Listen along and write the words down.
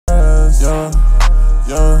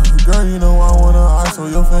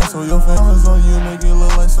on your face, diamonds on you make it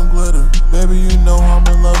look like some glitter. Baby, you know I'm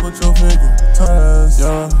in love with your figure.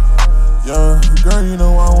 Yeah, girl, you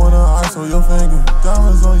know I wanna ice on your finger.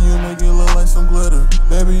 Diamonds on you make it look like some glitter.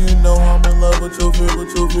 Baby, you know I'm in love with your figure,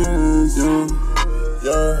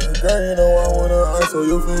 Yeah, girl, you know I wanna ice on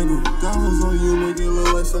your finger. Diamonds on you make it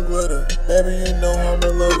look like some glitter. Baby, you know I'm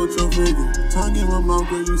in love with your figure. Tongue in my mouth,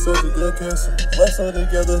 girl, you such a good kisser. Let's all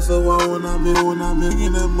together, so why when I'm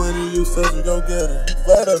making that money, you such a go-getter.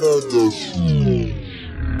 Glad that I do.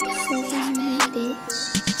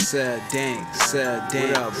 Danks,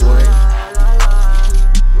 what up, boy?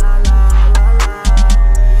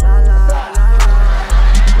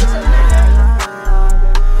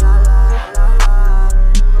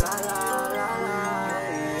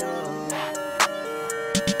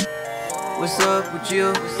 What's up with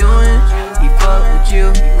you doing? He fuck with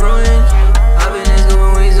you, he ruined. I've been this good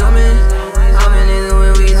when we zooming. I've been this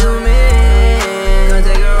when we zooming. Come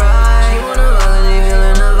take a ride. She wanna fuck and she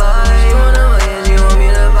feeling the vibe. She wanna fuck and she want me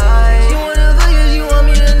to buy. She wanna fuck and she want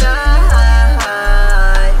me tonight.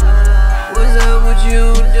 What's up with you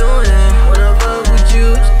doing? Wanna fuck with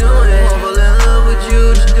you, what you doing? Wanna fall in love with you,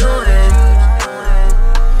 what you doing?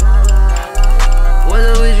 What's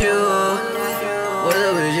up with you? What's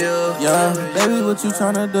up with you? Yeah, baby, what you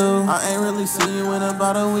tryna do? I ain't really seen you in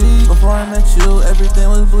about a week. Before I met you, everything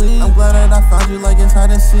was bleak. I'm glad that I found you like it's hide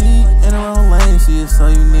and seek. In her own lane, she is so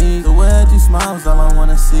unique. The way that you smile is all I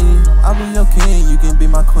wanna see. I'll be your king, you can be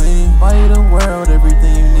my queen. Buy you the world,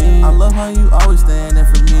 everything you need. I love how you always stand there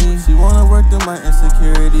for me. She wanna work through my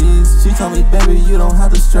insecurities. She told me, baby, you don't have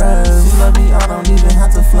to stress. She love me, I don't even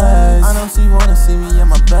have to flex. I know she wanna see me at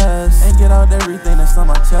my best and get out everything that's on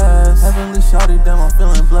my chest. Heavenly shawty, damn, I'm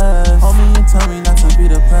feeling blessed. Hold me and tell me not to be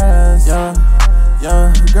depressed.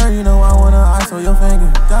 Yeah, girl, you know I wanna ice on your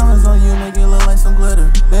finger. Diamonds on you make it look like some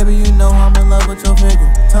glitter. Baby, you know I'm in love with your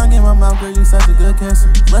figure. Tongue in my mouth, girl, you such a good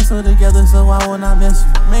kisser. Let's go together, so why would I miss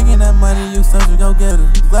you? Making that money, you such a go-getter.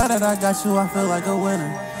 Glad that I got you, I feel like a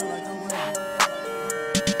winner.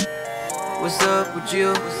 What's up with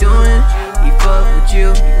you doing? He fuck with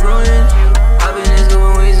you, he ruined.